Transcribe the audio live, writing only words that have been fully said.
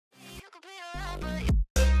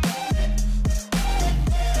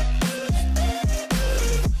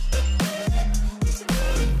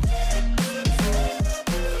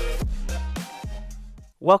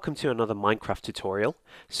Welcome to another Minecraft tutorial.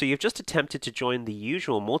 So you've just attempted to join the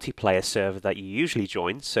usual multiplayer server that you usually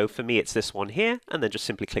join. So for me it's this one here, and then just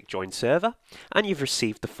simply click join server, and you've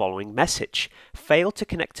received the following message. Failed to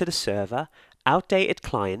connect to the server, outdated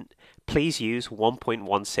client, please use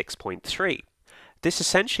 1.16.3. This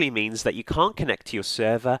essentially means that you can't connect to your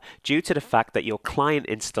server due to the fact that your client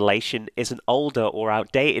installation is an older or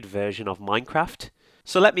outdated version of Minecraft.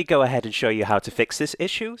 So let me go ahead and show you how to fix this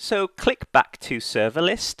issue. So click back to server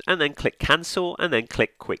list and then click cancel and then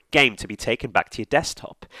click quick game to be taken back to your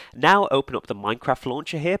desktop. Now open up the Minecraft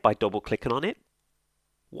launcher here by double clicking on it.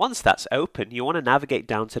 Once that's open, you want to navigate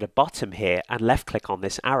down to the bottom here and left click on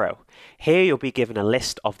this arrow. Here you'll be given a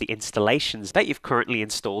list of the installations that you've currently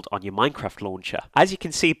installed on your Minecraft launcher. As you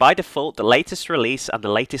can see, by default the latest release and the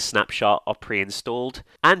latest snapshot are pre-installed,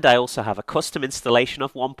 and I also have a custom installation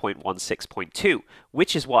of 1.16.2,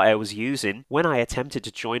 which is what I was using when I attempted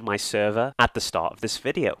to join my server at the start of this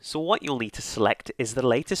video. So what you'll need to select is the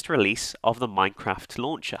latest release of the Minecraft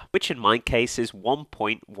launcher, which in my case is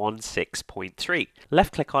 1.16.3.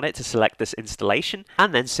 Left click on it to select this installation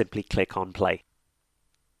and then simply click on play.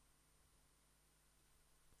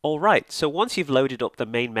 Alright, so once you've loaded up the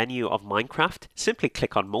main menu of Minecraft, simply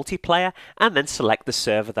click on multiplayer and then select the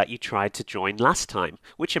server that you tried to join last time,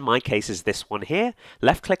 which in my case is this one here.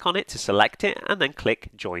 Left click on it to select it and then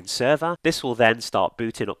click join server. This will then start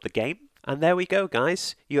booting up the game. And there we go,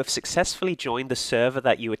 guys. You have successfully joined the server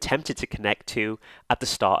that you attempted to connect to at the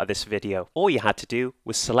start of this video. All you had to do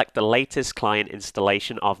was select the latest client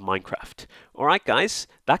installation of Minecraft. Alright guys,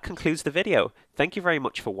 that concludes the video. Thank you very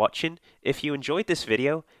much for watching. If you enjoyed this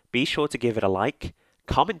video, be sure to give it a like,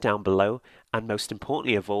 comment down below, and most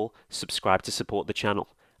importantly of all, subscribe to support the channel.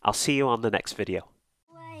 I'll see you on the next video.